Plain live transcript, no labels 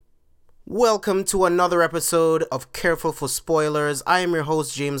Welcome to another episode of Careful for Spoilers. I am your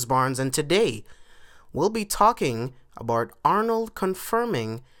host, James Barnes, and today we'll be talking about Arnold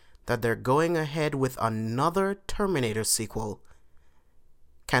confirming that they're going ahead with another Terminator sequel.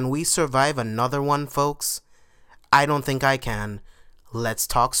 Can we survive another one, folks? I don't think I can. Let's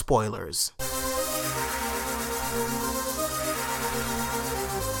talk spoilers.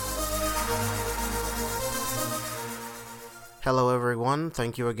 Hello everyone,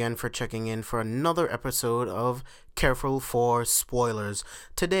 thank you again for checking in for another episode of Careful for Spoilers.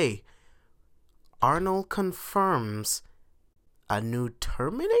 Today, Arnold confirms a new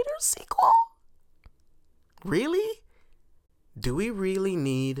Terminator sequel? Really? Do we really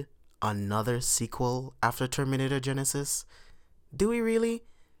need another sequel after Terminator Genesis? Do we really?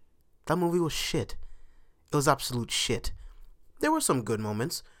 That movie was shit. It was absolute shit. There were some good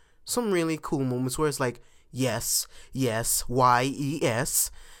moments, some really cool moments where it's like, yes, yes,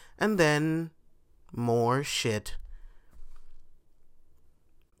 and then more shit.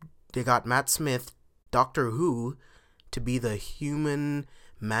 They got Matt Smith, Doctor Who, to be the human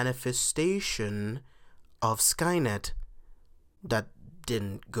manifestation of Skynet. That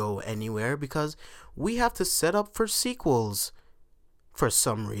didn't go anywhere because we have to set up for sequels for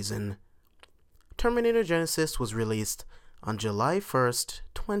some reason. Terminator Genesis was released on July 1st,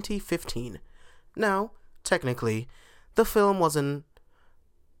 2015. Now, technically, the film wasn't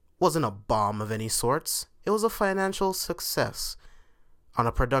a bomb of any sorts. It was a financial success. On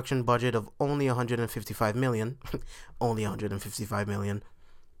a production budget of only $155 million, only $155 million,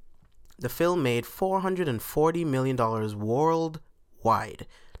 the film made $440 million worldwide.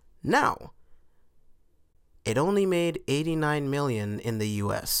 Now, it only made $89 million in the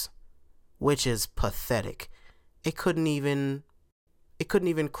US, which is pathetic. It couldn't even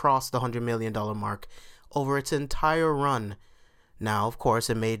cross the $100 million mark over its entire run. Now, of course,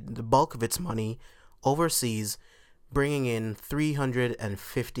 it made the bulk of its money overseas, bringing in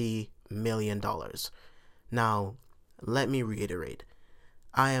 $350 million. Now, let me reiterate.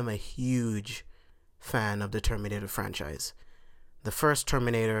 I am a huge fan of the Terminator franchise. The first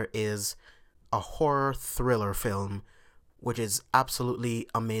Terminator is a horror thriller film, which is absolutely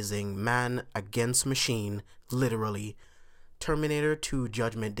amazing. Man against machine, literally. Terminator 2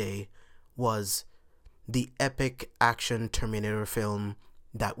 Judgment Day was the epic action Terminator film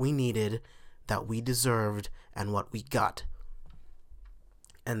that we needed, that we deserved, and what we got.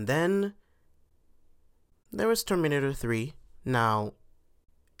 And then there was Terminator 3. Now,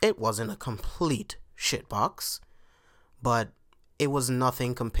 it wasn't a complete shitbox, but it was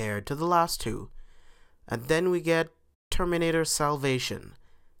nothing compared to the last two. And then we get Terminator Salvation,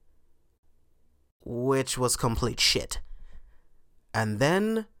 which was complete shit. And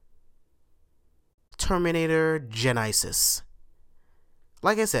then Terminator Genesis.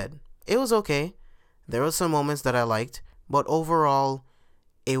 Like I said, it was okay. There were some moments that I liked, but overall,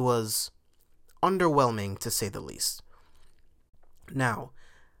 it was underwhelming to say the least. Now,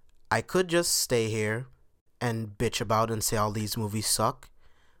 I could just stay here and bitch about and say all these movies suck,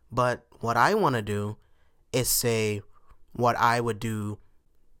 but what I want to do is say what I would do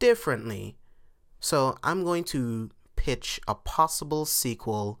differently. So I'm going to pitch a possible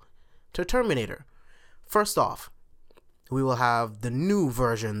sequel to Terminator. First off, we will have the new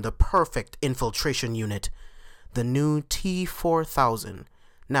version, the perfect infiltration unit, the new T-4000.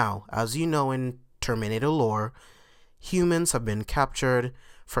 Now, as you know in Terminator lore, humans have been captured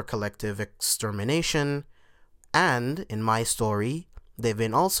for collective extermination, and in my story, they've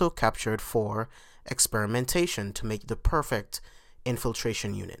been also captured for experimentation to make the perfect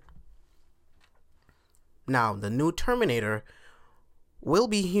infiltration unit. Now, the new Terminator will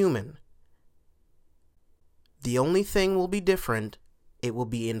be human. The only thing will be different, it will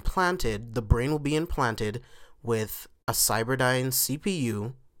be implanted, the brain will be implanted with a Cyberdyne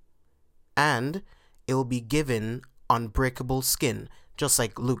CPU, and it will be given unbreakable skin, just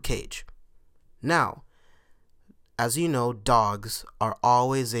like Luke Cage. Now, as you know, dogs are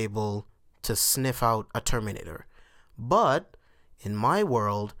always able to sniff out a Terminator. But, in my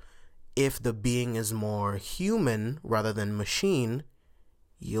world, if the being is more human rather than machine,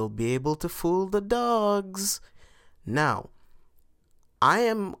 you'll be able to fool the dogs. Now, I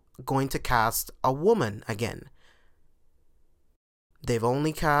am going to cast a woman again. They've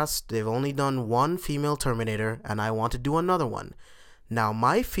only done one female Terminator, and I want to do another one. Now,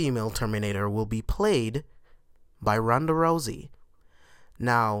 my female Terminator will be played by Ronda Rousey.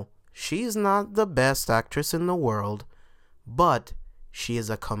 Now, she's not the best actress in the world, but she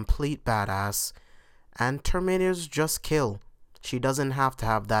is a complete badass, and Terminators just kill. She doesn't have to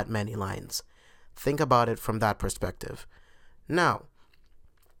have that many lines. Think about it from that perspective. Now,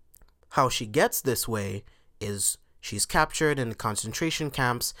 How she gets this way is she's captured in concentration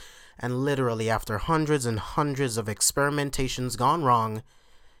camps, and literally after hundreds and hundreds of experimentations gone wrong,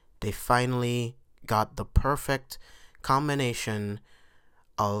 they finally got the perfect combination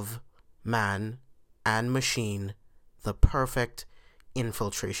of man and machine, the perfect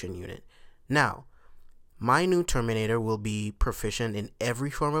infiltration unit. Now, my new Terminator will be proficient in every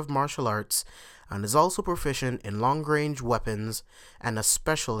form of martial arts and is also proficient in long-range weapons and a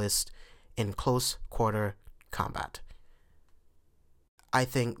specialist in close-quarter combat. I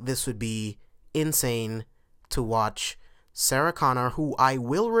think this would be insane to watch Sarah Connor, who I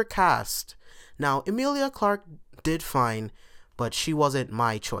will recast. Now, Emilia Clarke did fine, but she wasn't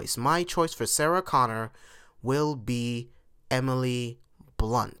my choice. My choice for Sarah Connor will be Emily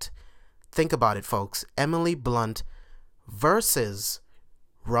Blunt. Think about it, folks. Emily Blunt versus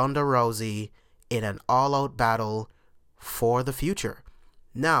Ronda Rousey in an all-out battle for the future.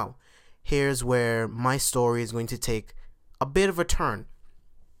 Now, here's where my story is going to take a bit of a turn.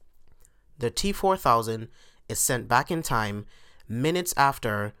 The T-4000 is sent back in time minutes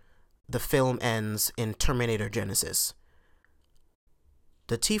after the film ends in Terminator Genisys.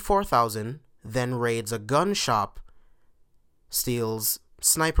 The T-4000 then raids a gun shop, steals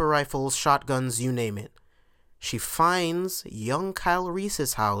sniper rifles, shotguns, you name it. She finds young Kyle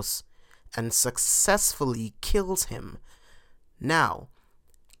Reese's house and successfully kills him. Now,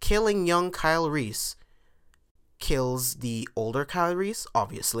 killing young Kyle Reese kills the older Kyle Reese,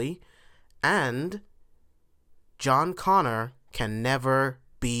 obviously, and John Connor can never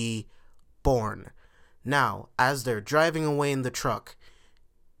be born. Now, as they're driving away in the truck,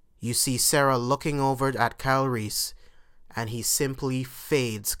 you see Sarah looking over at Kyle Reese, and he simply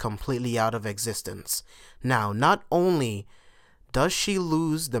fades completely out of existence. Now, not only does she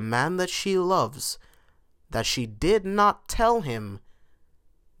lose the man that she loves, that she did not tell him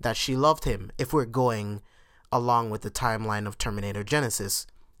that she loved him, if we're going along with the timeline of Terminator Genisys,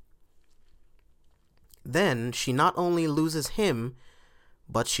 then she not only loses him,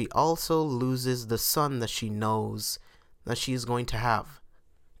 but she also loses the son that she knows that she is going to have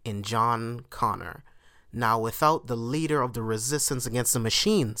in John Connor. Now, without the leader of the resistance against the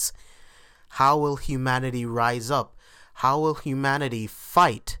machines, how will humanity rise up? How will humanity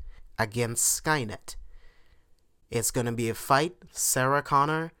fight against Skynet? It's going to be a fight, Sarah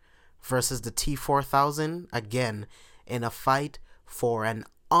Connor versus the T-4000, again, in a fight for an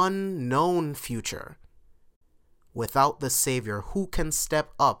unknown future. Without the savior, who can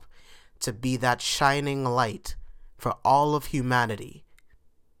step up to be that shining light for all of humanity?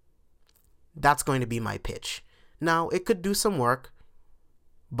 That's going to be my pitch. Now, it could do some work,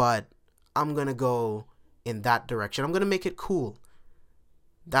 but I'm going to go in that direction. I'm going to make it cool.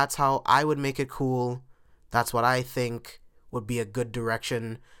 That's how I would make it cool. That's what I think would be a good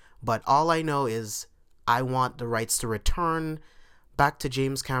direction. But all I know is I want the rights to return back to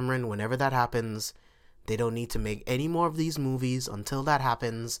James Cameron whenever that happens. They don't need to make any more of these movies until that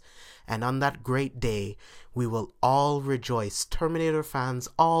happens. And on that great day, we will all rejoice. Terminator fans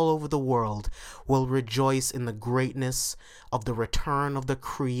all over the world will rejoice in the greatness of the return of the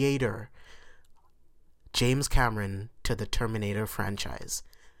creator, James Cameron, to the Terminator franchise.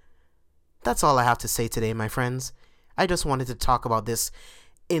 That's all I have to say today, my friends. I just wanted to talk about this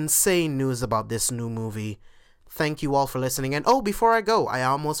insane news about this new movie. Thank you all for listening. And oh, before I go, I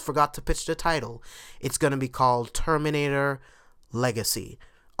almost forgot to pitch the title. It's going to be called Terminator Legacy.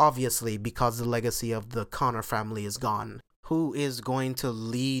 Obviously, because the legacy of the Connor family is gone. Who is going to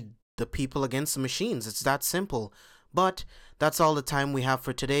lead the people against the machines? It's that simple. But that's all the time we have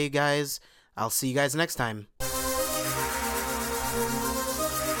for today, guys. I'll see you guys next time.